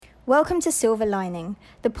Welcome to Silver Lining,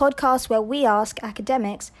 the podcast where we ask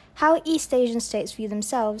academics how East Asian states view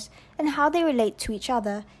themselves and how they relate to each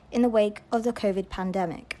other in the wake of the COVID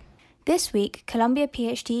pandemic. This week, Columbia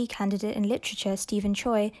PhD candidate in literature Stephen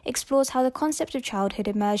Choi explores how the concept of childhood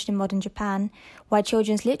emerged in modern Japan, why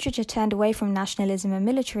children's literature turned away from nationalism and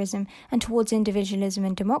militarism and towards individualism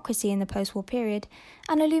and democracy in the post-war period,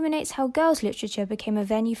 and illuminates how girls' literature became a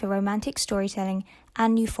venue for romantic storytelling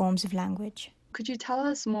and new forms of language. Could you tell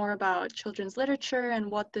us more about children's literature and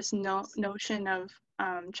what this notion of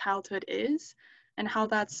childhood is and how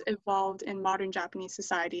that's evolved in modern Japanese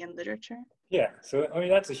society and literature? Yeah, so I mean,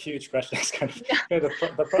 that's a huge question. It's kind of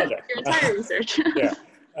the project. Your entire research. Yeah.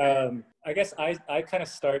 I guess I kind of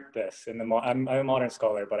start this in I'm a modern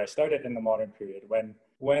scholar, but I started in the modern period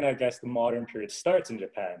when I guess the modern period starts in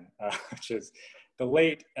Japan, which is the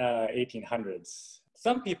late 1800s.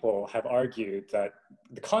 Some people have argued that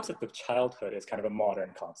the concept of childhood is kind of a modern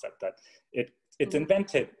concept, that it's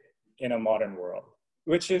invented in a modern world,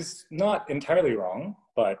 which is not entirely wrong,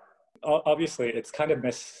 but obviously it's kind of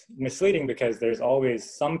misleading because there's always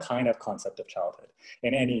some kind of concept of childhood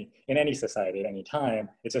in any society at any time.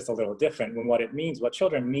 It's just a little different when what it means, what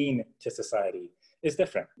children mean to society is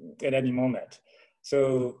different at any moment.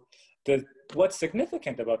 So what's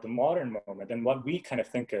significant about the modern moment and what we kind of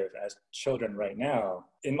think of as children right now,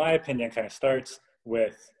 in my opinion, kind of starts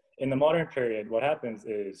with, in the modern period, what happens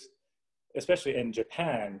is, especially in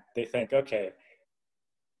Japan, they think, okay,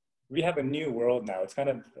 we have a new world now. It's kind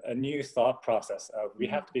of a new thought process of we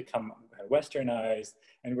have to become westernized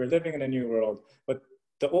and we're living in a new world. But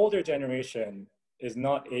the older generation is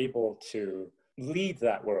not able to lead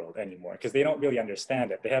that world anymore because they don't really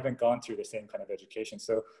understand it. They haven't gone through the same kind of education.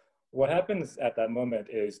 So what happens at that moment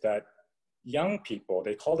is that young people,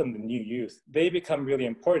 they call them the new youth, they become really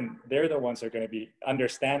important. They're the ones who are going to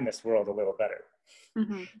understand this world a little better.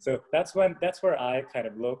 Mm-hmm. So that's where I kind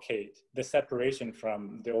of locate the separation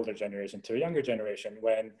from the older generation to a younger generation,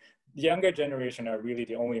 when the younger generation are really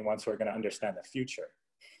the only ones who are going to understand the future,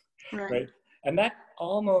 right? And that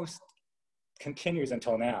almost continues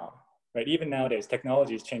until now, right? Even nowadays,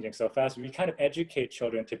 technology is changing so fast. We kind of educate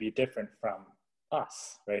children to be different from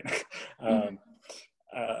us, right?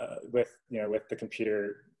 With the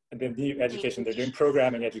computer, the new education they're doing,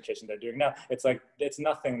 programming education they're doing now, it's like it's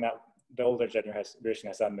nothing that the older generation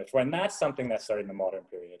has done before. And that's something that started in the modern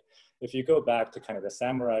period. If you go back to kind of the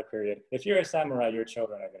samurai period, if you're a samurai, your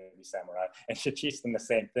children are going to be samurai and you teach them the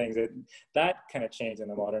same things. That kind of changed in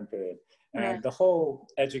the modern period. And the whole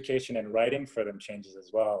education and writing for them changes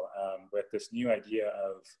as well, with this new idea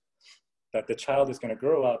of that the child is going to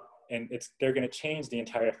grow up and they're going to change the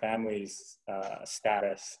entire family's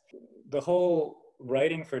status. The whole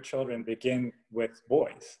writing for children begin with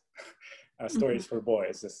boys. Stories for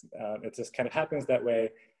boys. It just kind of happens that way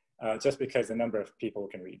just because the number of people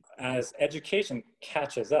can read. As education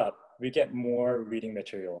catches up, we get more reading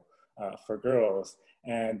material for girls.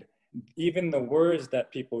 And even the words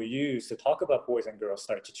that people use to talk about boys and girls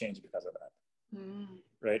start to change because of that.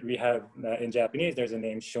 Right? We have, in Japanese, there's a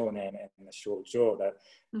name shonen and a shoujo that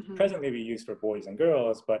presently we use for boys and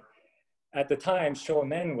girls. But at the time,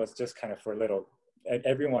 shonen was just kind of for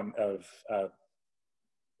everyone of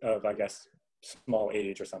I guess, small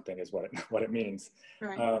age or something is what it means.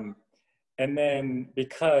 Right. And then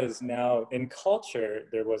because now in culture,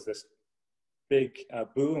 there was this big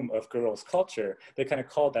boom of girls' culture, they kind of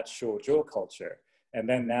called that shoujo culture. And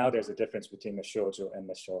then now there's a difference between the shoujo and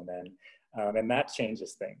the shonen. And that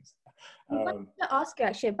changes things. I wanted to ask you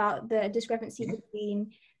actually about the discrepancy between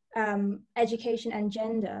education and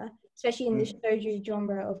gender, especially in the shoujo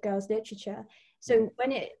genre of girls' literature. So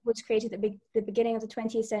when it was created at the beginning of the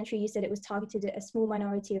 20th century, you said it was targeted at a small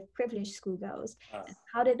minority of privileged schoolgirls.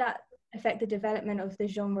 How did that affect the development of the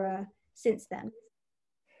genre since then?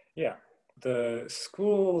 Yeah, the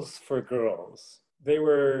schools for girls, they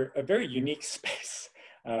were a very unique space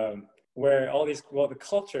where the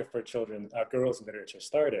culture for girls' literature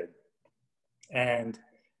started. And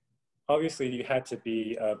obviously you had to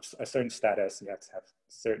be of a certain status, you had to have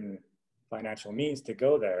certain financial means to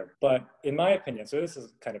go there. But in my opinion, so this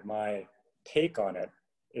is kind of my take on it,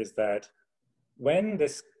 is that when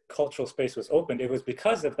this cultural space was opened, it was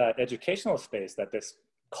because of that educational space that this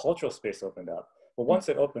cultural space opened up. But once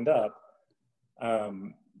it opened up,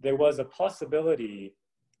 there was a possibility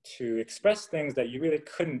to express things that you really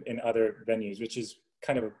couldn't in other venues, which is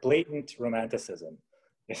kind of a blatant romanticism.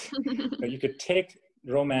 You could take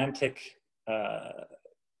romantic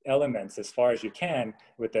elements as far as you can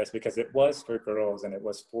with this because it was for girls and it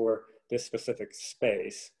was for this specific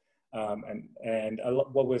space. And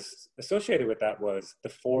what was associated with that was the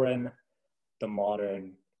foreign, the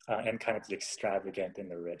modern, and kind of the extravagant and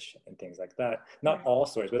the rich and things like that. Not all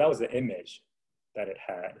stories, but that was the image that it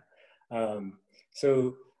had.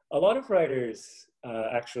 So a lot of writers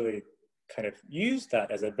actually kind of used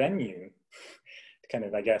that as a venue to kind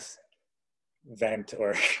of, I guess, vent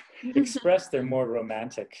or express their more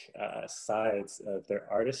romantic sides of their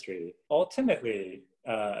artistry. Ultimately,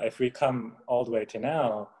 if we come all the way to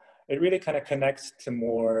now, it really kind of connects to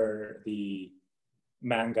more the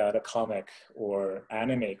manga, the comic, or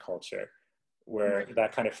anime culture, where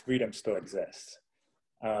that kind of freedom still exists.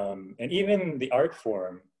 And even the art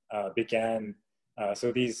form began,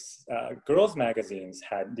 so these girls' magazines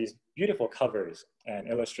had these beautiful covers and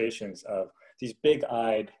illustrations of these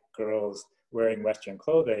big-eyed girls wearing Western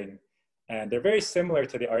clothing, and they're very similar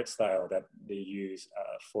to the art style that they use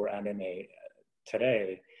for anime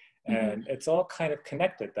today. And it's all kind of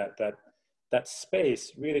connected. That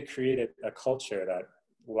space really created a culture that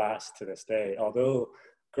lasts to this day, although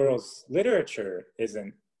girls' literature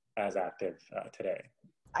isn't as active today.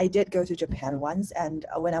 I did go to Japan once, and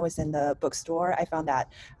when I was in the bookstore, I found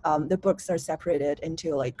that the books are separated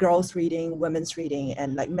into like girls reading, women's reading,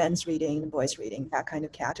 and like men's reading, boys reading, that kind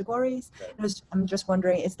of categories. Right. I'm just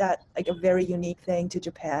wondering, is that like a very unique thing to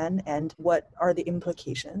Japan, and what are the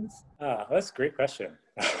implications? That's a great question.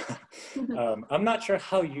 I'm not sure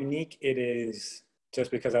how unique it is just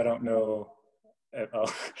because I don't know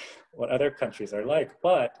what other countries are like,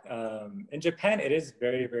 but in Japan, it is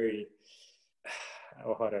very, very,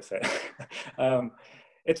 how do I say it?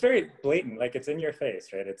 It's very blatant, like it's in your face,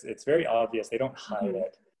 right? It's very obvious. They don't hide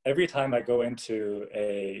it. Every time I go into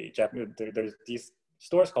a Japanese, there's these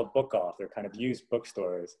stores called Book Off. They're kind of used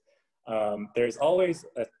bookstores. There's always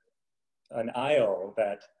an aisle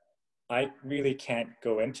that I really can't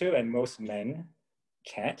go into, and most men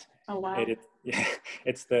can't. Oh wow!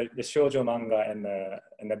 It's the shoujo manga and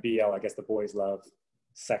the BL, I guess the boys love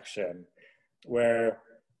section, where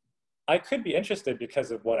I could be interested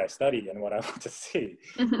because of what I study and what I want to see,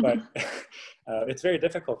 but it's very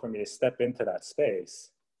difficult for me to step into that space.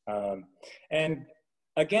 And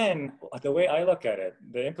again, the way I look at it,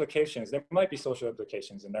 the implications, there might be social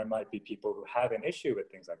implications, and there might be people who have an issue with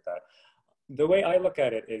things like that. The way I look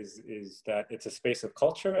at it is that it's a space of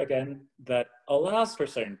culture, again, that allows for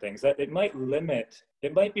certain things, that it might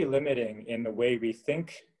be limiting in the way we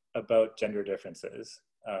think about gender differences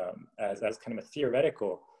as kind of a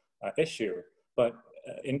theoretical issue. But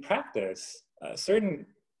in practice, certain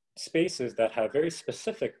spaces that have very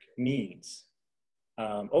specific needs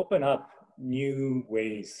open up new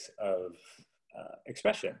ways of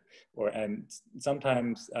expression, and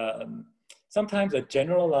sometimes a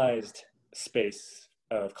generalized space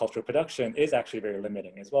of cultural production is actually very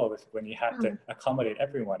limiting as well. When you have to accommodate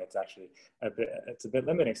everyone, it's actually a bit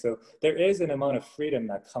limiting. So there is an amount of freedom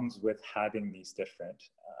that comes with having these different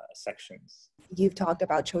sections. You've talked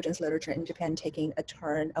about children's literature in Japan taking a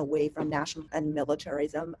turn away from national and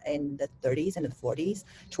militarism in the 30s and the 40s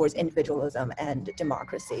towards individualism and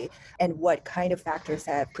democracy. And what kind of factors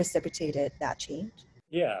have precipitated that change?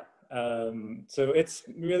 Yeah, so it's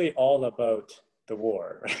really all about the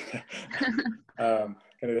war. Kind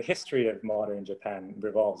of the history of modern Japan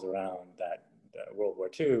revolves around that World War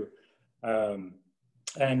II.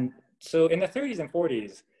 And so in the 30s and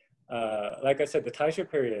 40s, like I said, the Taisho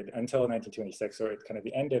period until 1926, or kind of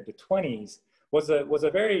the end of the 20s, was a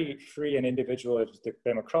very free and individualistic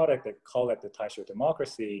democratic. They call it the Taisho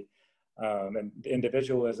democracy, and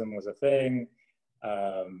individualism was a thing.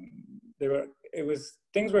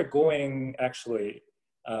 Things were going actually,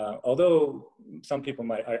 although some people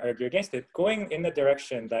might argue against it, going in the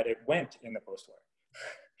direction that it went in the post-war.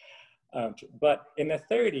 But in the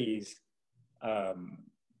 30s,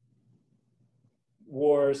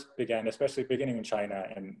 wars began, especially beginning in China,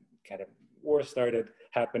 and kind of wars started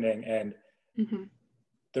happening. And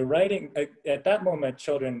the writing, at that moment,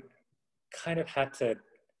 children kind of had to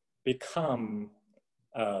become,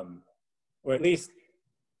 or at least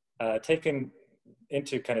taken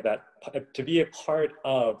into kind of that, to be a part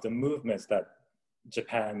of the movements that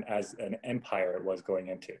Japan as an empire was going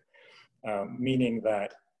into. Meaning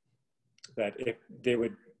that if they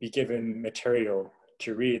would be given material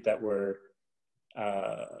to read that were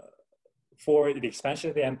for the expansion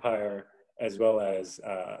of the empire, as well as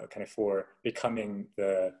kind of for becoming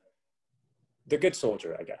the good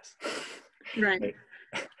soldier, I guess. Right.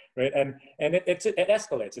 Right, and it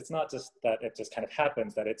escalates. It's not just that it just kind of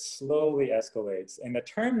happens, that it slowly escalates. And the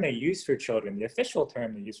term they use for children, the official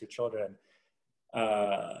term they use for children,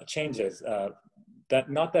 changes. That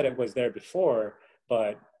not that it was there before,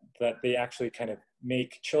 but that they actually kind of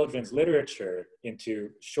make children's literature into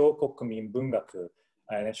shokokumin bungaku.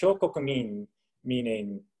 And shokokumin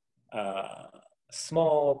meaning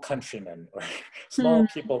small countrymen or small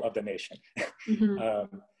people of the nation.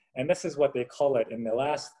 And this is what they call it in the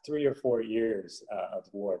last 3 or 4 years of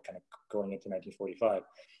war, kind of going into 1945.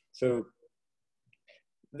 So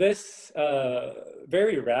this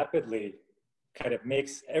very rapidly kind of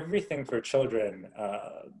makes everything for children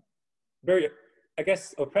very, I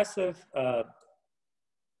guess, oppressive,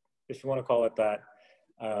 if you want to call it that,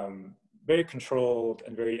 very controlled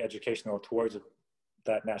and very educational towards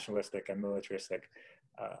that nationalistic and militaristic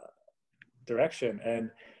direction.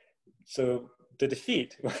 And so the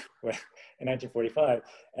defeat in 1945,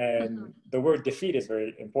 and the word defeat is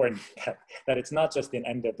very important, that it's not just an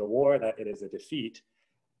end of the war, that it is a defeat.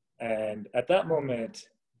 And at that moment,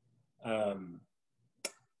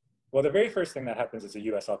 well, the very first thing that happens is a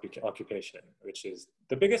US occupation, which is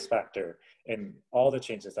the biggest factor in all the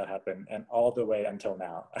changes that happen and all the way until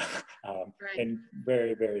now, in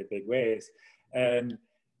very, very big ways. And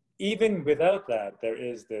even without that, there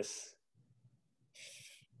is this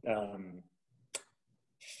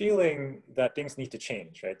feeling that things need to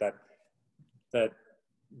change, right? That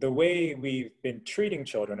the way we've been treating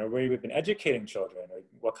children, or the way we've been educating children, or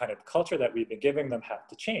what kind of culture that we've been giving them have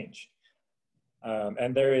to change.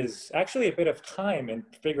 And there is actually a bit of time in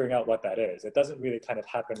figuring out what that is. It doesn't really kind of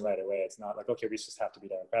happen right away. It's not like, okay, we just have to be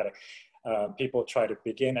democratic. People try to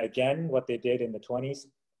begin again what they did in the 20s,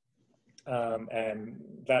 and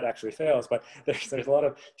that actually fails. But there's a lot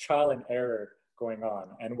of trial and error going on.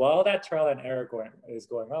 And while that trial and error is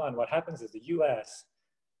going on, what happens is the US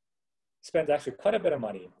spends actually quite a bit of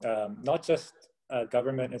money, not just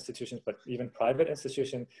government institutions, but even private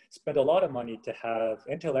institutions spend a lot of money to have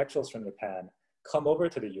intellectuals from Japan come over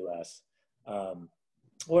to the US,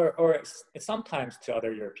 or sometimes to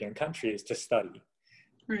other European countries to study.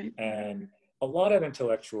 Right. And a lot of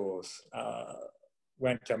intellectuals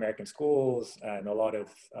went to American schools, and a lot of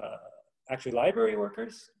actually library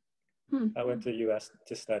workers went to the US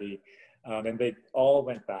to study. And they all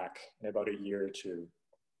went back in about a year or two.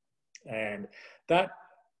 And that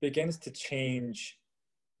begins to change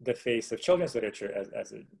the face of children's literature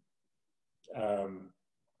as a,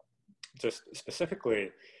 just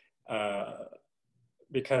specifically,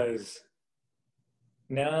 because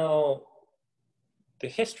now the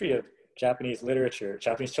history of Japanese literature,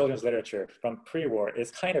 Japanese children's literature from pre-war is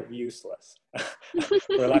kind of useless,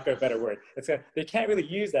 for lack of a better word. They can't really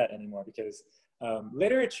use that anymore because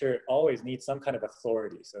literature always needs some kind of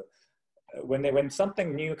authority. So when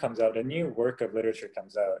something new comes out, a new work of literature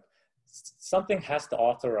comes out, something has to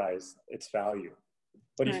authorize its value.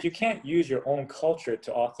 But if you can't use your own culture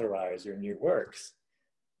to authorize your new works,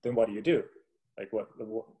 then what do? Like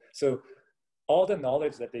so all the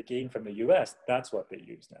knowledge that they gain from the US, that's what they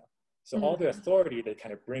use now. So all the authority they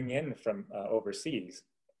kind of bring in from overseas.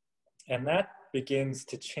 And that begins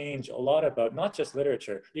to change a lot about not just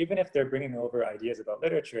literature. Even if they're bringing over ideas about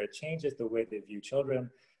literature, it changes the way they view children,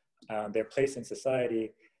 their place in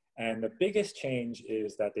society. And the biggest change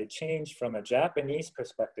is that they change from a Japanese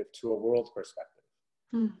perspective to a world perspective.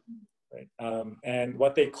 Right? And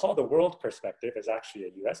what they call the world perspective is actually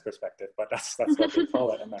a US perspective, but that's what they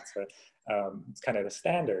call it, and that's it's kind of the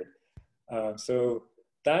standard. So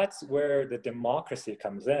that's where the democracy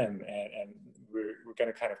comes in, and we're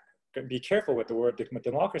going to kind of be careful with the word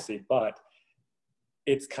democracy, but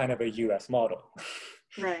it's kind of a US model.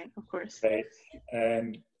 Right, of course. Right?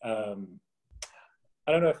 And I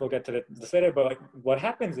don't know if we'll get to this later, but what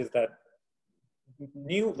happens is that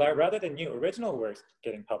rather than new original works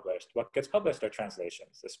getting published, what gets published are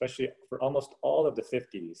translations, especially for almost all of the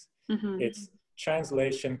 50s. It's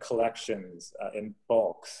translation collections in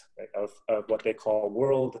bulks, right, of what they call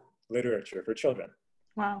world literature for children.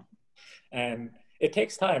 Wow. And it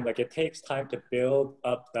takes time. Like, it takes time to build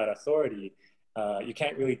up that authority. You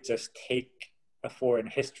can't really just take a foreign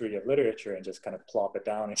history of literature and just kind of plop it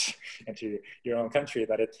down into your own country.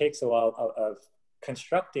 That it takes a while of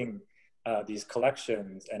constructing these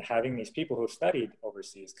collections and having these people who studied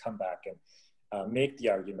overseas come back and make the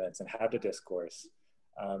arguments and have the discourse.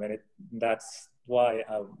 And that's why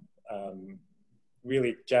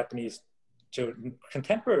really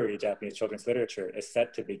contemporary Japanese children's literature is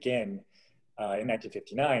set to begin in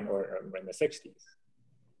 1959 or in the 60s.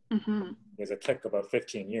 Because it took about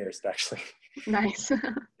 15 years to actually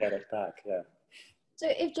get it back. Yeah. So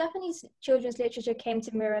if Japanese children's literature came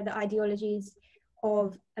to mirror the ideologies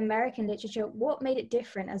of American literature, what made it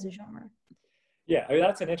different as a genre? Yeah, I mean,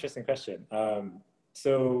 that's an interesting question.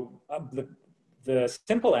 The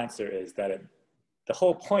simple answer is that the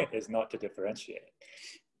whole point is not to differentiate,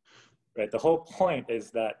 right? The whole point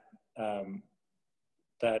is that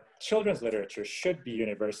that children's literature should be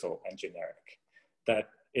universal and generic. That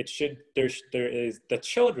there is, the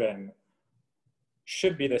children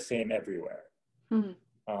should be the same everywhere.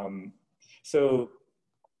 So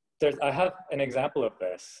I have an example of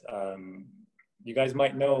this. You guys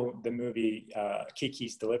might know the movie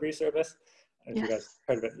Kiki's Delivery Service. If you guys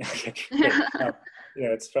heard of it. Okay, great.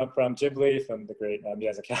 It's from Ghibli, from the great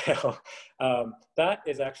Miyazaki Hayao. That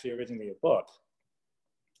is actually originally a book.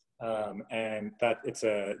 And that it's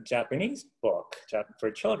a Japanese book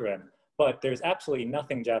for children, but there's absolutely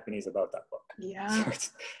nothing Japanese about that book. Yeah.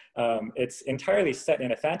 So it's entirely set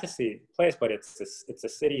in a fantasy place, but it's a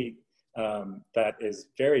city that is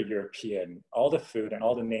very European. All the food and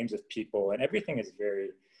all the names of people and everything is very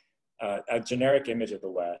a generic image of the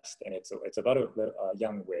West, and it's about a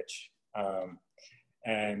young witch.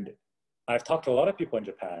 And I've talked to a lot of people in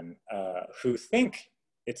Japan who think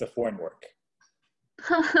it's a foreign work.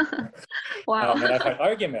 Wow. And I've had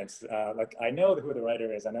arguments, like I know who the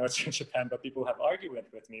writer is, I know it's from Japan, but people have argued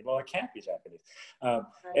with me, well, it can't be Japanese.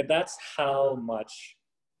 And that's how much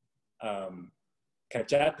kind of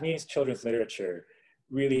Japanese children's literature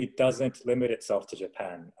really doesn't limit itself to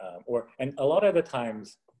Japan, and a lot of the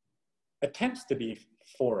times attempts to be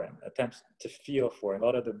foreign, attempts to feel foreign. A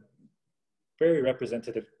lot of the very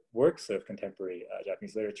representative works of contemporary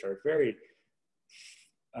Japanese literature are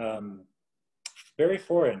very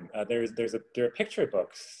foreign. There are picture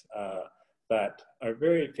books that are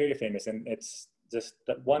very, very famous, and it's just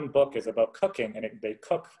that one book is about cooking, and they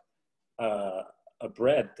cook a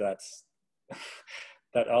bread that's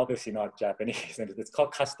that obviously not Japanese, and it's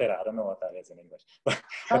called castera. I don't know what that is in English. But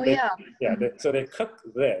so they cook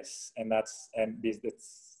this, and that's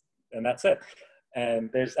it. And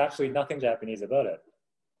there's absolutely nothing Japanese about it.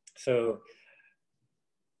 So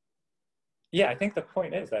yeah, I think the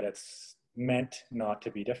point is that it's meant not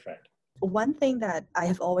to be different. One thing that I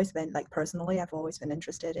have always been, like personally, I've always been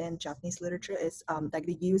interested in Japanese literature is like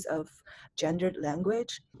the use of gendered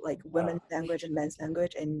language, like women's language and men's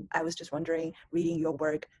language. And I was just wondering, reading your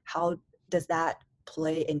work, how does that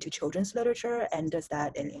play into children's literature, and does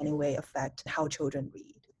that in any way affect how children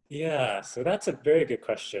read? Yeah, so that's a very good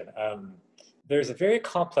question. There's a very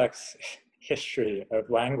complex history of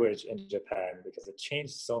language in Japan because it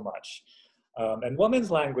changed so much. And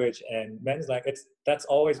women's language and men's language, that's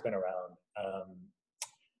always been around,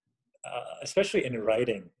 especially in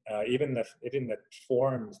writing. Even the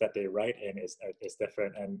forms that they write in is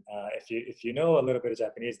different. And if you know a little bit of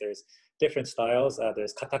Japanese, there's different styles.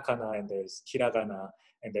 There's katakana and there's hiragana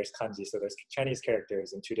and there's kanji. So there's Chinese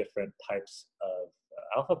characters in two different types of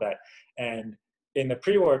alphabet. And in the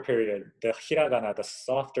pre-war period, the hiragana, the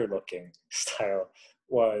softer looking style,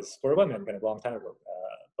 was for women, been a long time ago.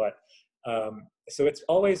 So it's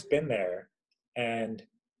always been there. And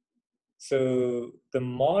so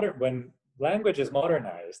when language is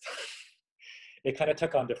modernized, it kind of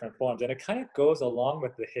took on different forms, and it kind of goes along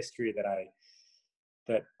with the history that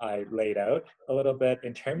I laid out a little bit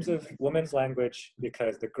in terms of women's language,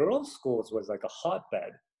 because the girls' schools was like a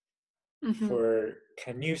hotbed for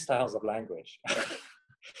new styles of language.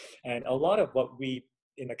 And a lot of what we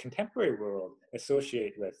in the contemporary world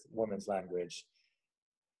associate with women's language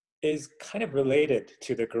is kind of related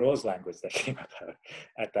to the girls' language that came about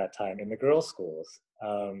at that time in the girls' schools.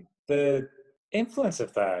 The influence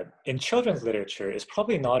of that in children's literature is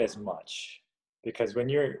probably not as much, because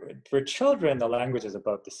for children, the language is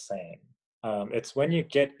about the same. It's when you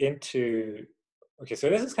get into, okay, so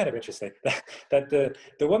this is kind of interesting, that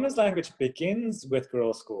the women's language begins with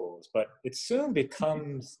girls' schools, but it soon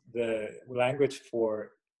becomes the language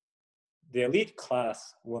for the elite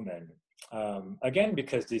class women. Again,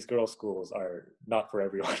 because these girls' schools are not for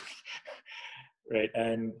everyone, right?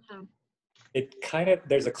 And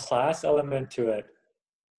there's a class element to it.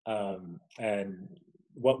 And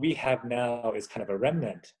what we have now is kind of a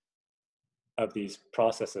remnant of these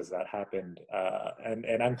processes that happened.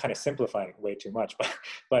 And I'm kind of simplifying way too much,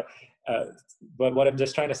 but what I'm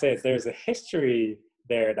just trying to say is there's a history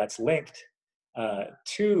there that's linked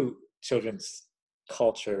to children's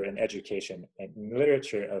culture and education and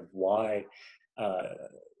literature of why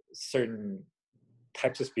certain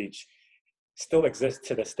types of speech still exist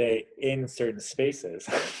to this day in certain spaces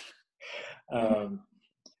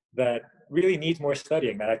that really needs more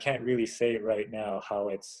studying, that I can't really say right now how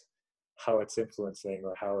it's influencing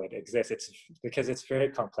or how it exists. It's because it's very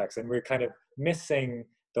complex, and we're kind of missing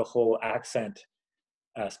the whole accent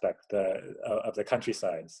aspect of the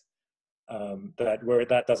countrysides,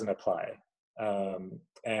 that doesn't apply.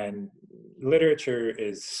 And literature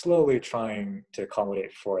is slowly trying to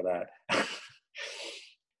accommodate for that.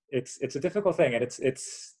 It's a difficult thing, and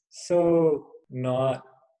it's so not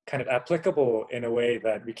kind of applicable in a way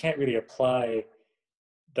that we can't really apply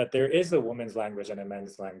that there is a woman's language and a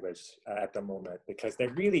men's language at the moment, because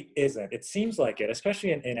there really isn't. It seems like it,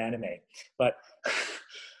 especially in anime, but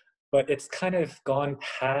but it's kind of gone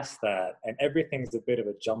past that, and everything's a bit of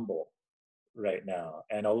a jumble right now,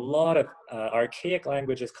 and a lot of archaic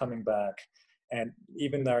language is coming back, and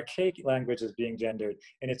even the archaic language is being gendered,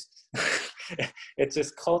 and it's it's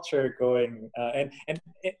just culture going and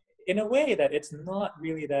it, in a way that it's not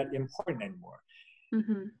really that important anymore.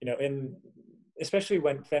 Mm-hmm. You know, especially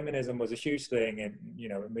when feminism was a huge thing, and you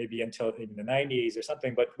know, maybe until in the 90s or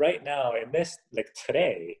something, but right now in this, like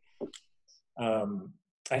today,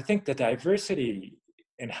 I think the diversity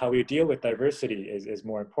and how we deal with diversity is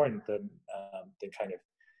more important than kind of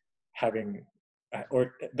having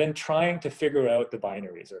or than trying to figure out the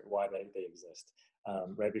binaries or why they exist,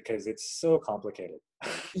 right? Because it's so complicated.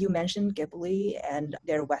 You mentioned Ghibli and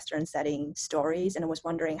their Western setting stories, and I was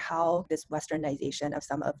wondering how this Westernization of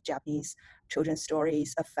some of Japanese children's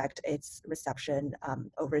stories affect its reception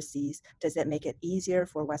overseas. Does it make it easier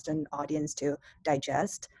for Western audience to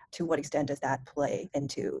digest? To what extent does that play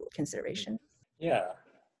into consideration? Yeah.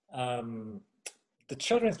 The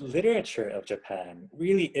children's literature of Japan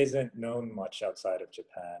really isn't known much outside of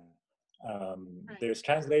Japan. There's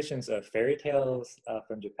translations of fairy tales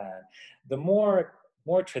from Japan. The more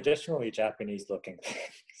traditionally Japanese looking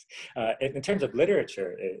things, in terms of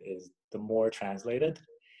literature, is the more translated.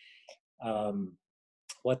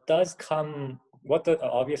 What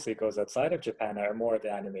obviously goes outside of Japan are more of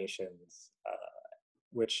the animations,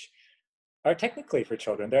 which are technically for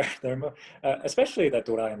children. They're more, especially the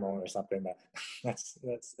Doraemon or something that's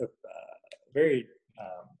very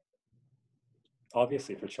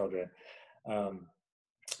obviously for children.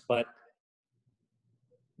 But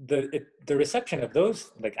the reception of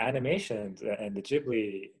those like animations and the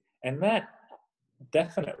Ghibli and that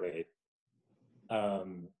definitely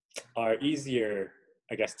are easier,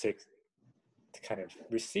 I guess, to kind of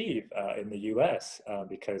receive in the US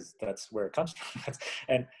because that's where it comes from.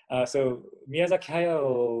 And so Miyazaki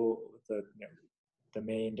Hayao, the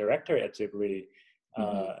main director at Ghibli,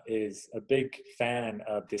 is a big fan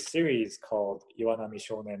of this series called Iwanami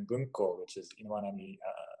Shonen Bunko, which is Iwanami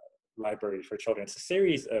Library for Children. It's a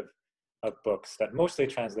series of books that mostly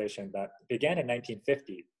translation that began in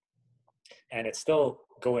 1950, and it's still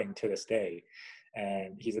going to this day.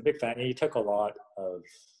 And he's a big fan. And he took a lot of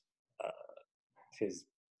his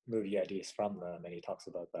movie ideas from them, and he talks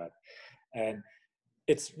about that. And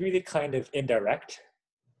it's really kind of indirect,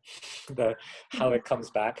 how it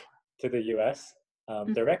comes back to the US.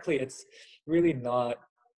 Directly, it's really not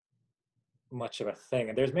much of a thing,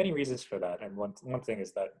 and there's many reasons for that. And one thing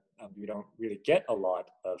is that we don't really get a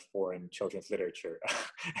lot of foreign children's literature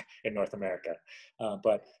in North America.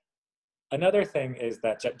 But another thing is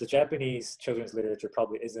that the Japanese children's literature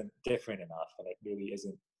probably isn't different enough, and it really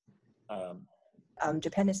isn't.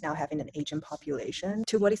 Japan is now having an aging population.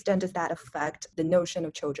 To what extent does that affect the notion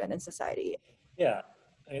of children in society? Yeah,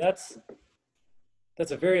 I mean, that's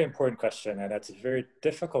a very important question, and that's a very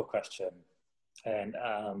difficult question. And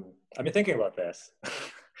I've been thinking about this.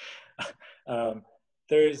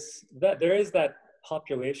 There is that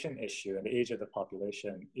population issue and the age of the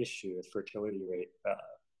population issue, the fertility rate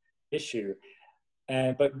issue.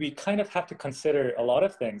 But we kind of have to consider a lot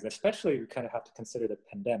of things, especially we kind of have to consider the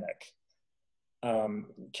pandemic.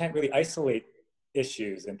 Can't really isolate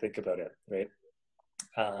issues and think about it, right?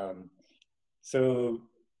 So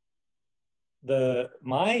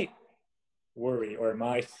my worry or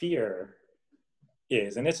my fear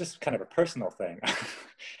is, and it's just kind of a personal thing,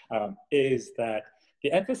 is that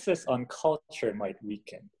the emphasis on culture might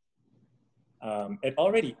weaken. It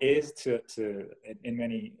already is in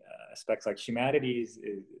many aspects, like humanities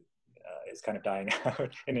is kind of dying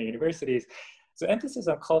out in the universities. So emphasis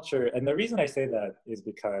on culture, and the reason I say that is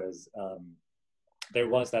because there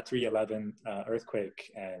was that 3/11 earthquake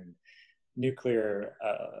and nuclear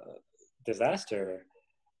disaster,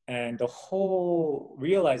 and the whole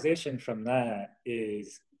realization from that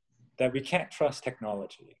is that we can't trust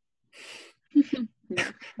technology,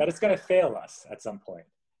 that it's going to fail us at some point,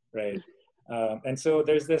 right? And so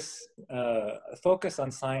there's this focus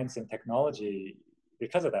on science and technology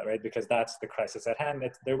because of that, right? Because that's the crisis at hand.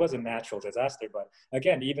 There was a natural disaster, but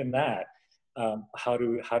again, even that, how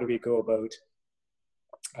do we go about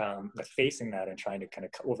facing that and trying to kind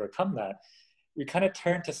of overcome that? We kind of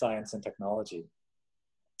turn to science and technology,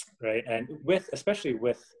 right? And especially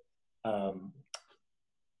with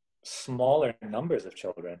smaller numbers of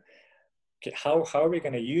children, how are we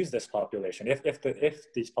going to use this population?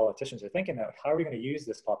 If these politicians are thinking that, how are we going to use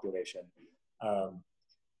this population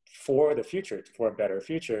for the future, for a better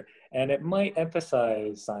future? And it might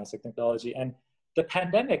emphasize science and technology. And the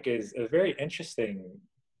pandemic is a very interesting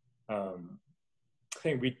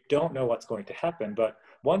thing. We don't know what's going to happen, but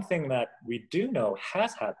one thing that we do know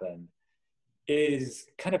has happened is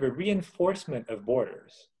kind of a reinforcement of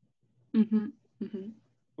borders,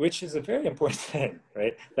 which is a very important thing,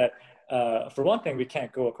 right? That for one thing, we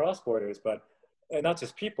can't go across borders, but not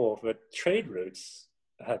just people, but trade routes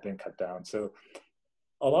have been cut down. So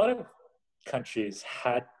a lot of countries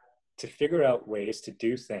had to figure out ways to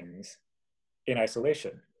do things in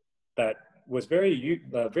isolation. That was very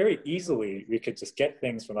easily, we could just get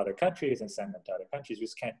things from other countries and send them to other countries. We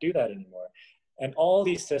just can't do that anymore. And all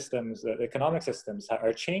these systems, the economic systems,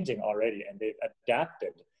 are changing already, and they've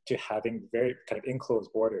adapted to having very kind of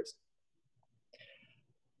enclosed borders.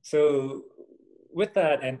 So with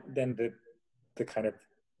that, and then the kind of,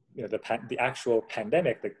 the actual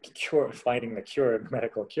pandemic, the cure, finding the cure,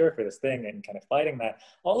 medical cure for this thing, and kind of fighting that,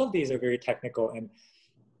 all of these are very technical.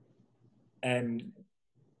 And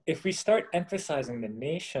if we start emphasizing the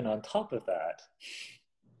nation on top of that,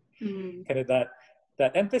 kind of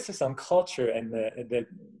that emphasis on culture and the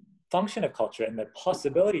function of culture and the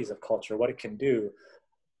possibilities of culture, what it can do,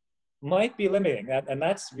 might be limiting. And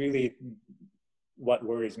that's really what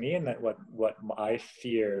worries me, and that what I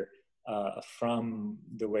fear from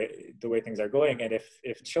the way things are going. And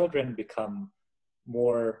if children become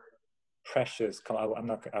more precious, I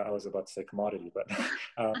was about to say commodity, but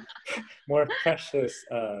more precious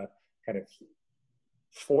kind of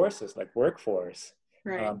forces, like workforce,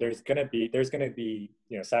 right. There's gonna be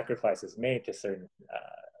sacrifices made to certain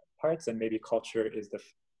parts, and maybe culture is the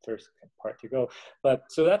first part to go. But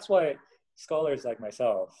so that's why scholars like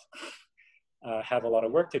myself have a lot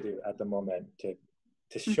of work to do at the moment to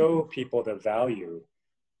show people the value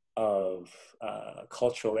of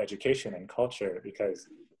cultural education and culture, because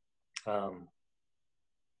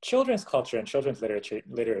children's culture and children's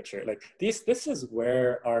literature, like this is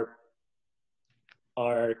where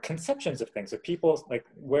our conceptions of things, of people's, like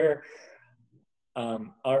where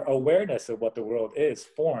our awareness of what the world is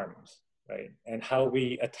forms, right? And how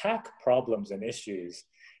we attack problems and issues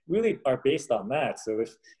really are based on that. So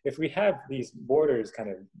if we have these borders kind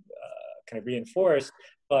of reinforced,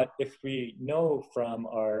 but if we know from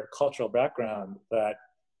our cultural background that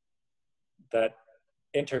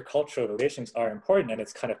intercultural relations are important and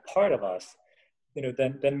it's kind of part of us,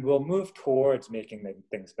 then we'll move towards making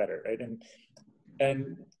things better, right?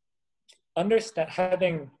 And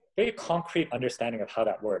having very concrete understanding of how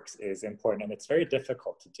that works is important, and it's very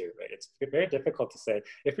difficult to do, right? It's very difficult to say,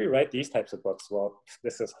 if we write these types of books, well,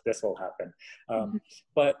 this will happen.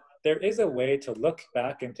 But there is a way to look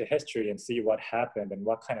back into history and see what happened and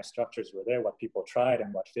what kind of structures were there, what people tried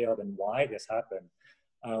and what failed, and why this happened.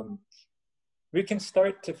 We can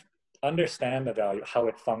start to understand the value, how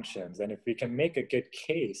it functions, and if we can make a good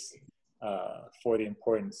case for the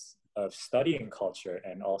importance of studying culture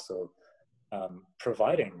and also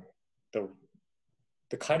providing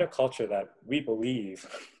the kind of culture that we believe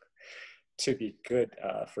to be good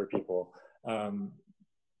for people,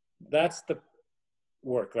 that's the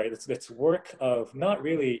work, right? It's work of not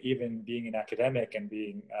really even being an academic and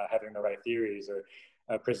having the right theories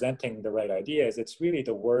or presenting the right ideas. It's really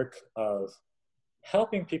the work of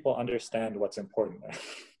helping people understand what's important,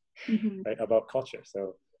 right, about culture.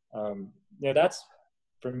 So that's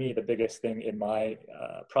for me the biggest thing in my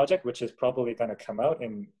project, which is probably going to come out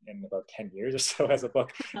in about 10 years or so as a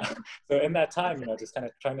book. So in that time, just kind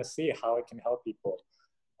of trying to see how it can help people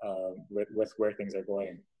with where things are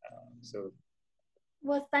going.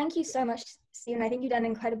 Well, thank you so much, Stephen. I think you've done an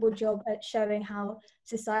incredible job at showing how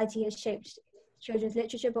society has shaped children's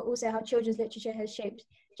literature, but also how children's literature has shaped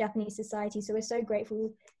Japanese society. So we're so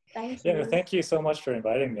grateful. Thank you. Yeah, thank you so much for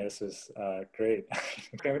inviting me. This is great.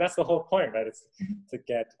 That's the whole point, right? It's to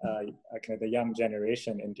get kind of the young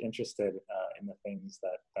generation interested in the things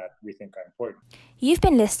that we think are important. You've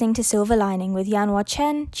been listening to Silver Lining with Yanhua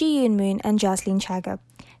Chen, Ji-Yoon Moon and Jaslyn Chaga.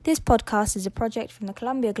 This podcast is a project from the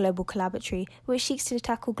Columbia Global Collaboratory, which seeks to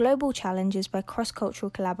tackle global challenges by cross-cultural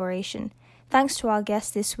collaboration. Thanks to our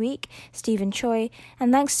guest this week, Stephen Choi,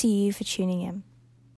 and thanks to you for tuning in.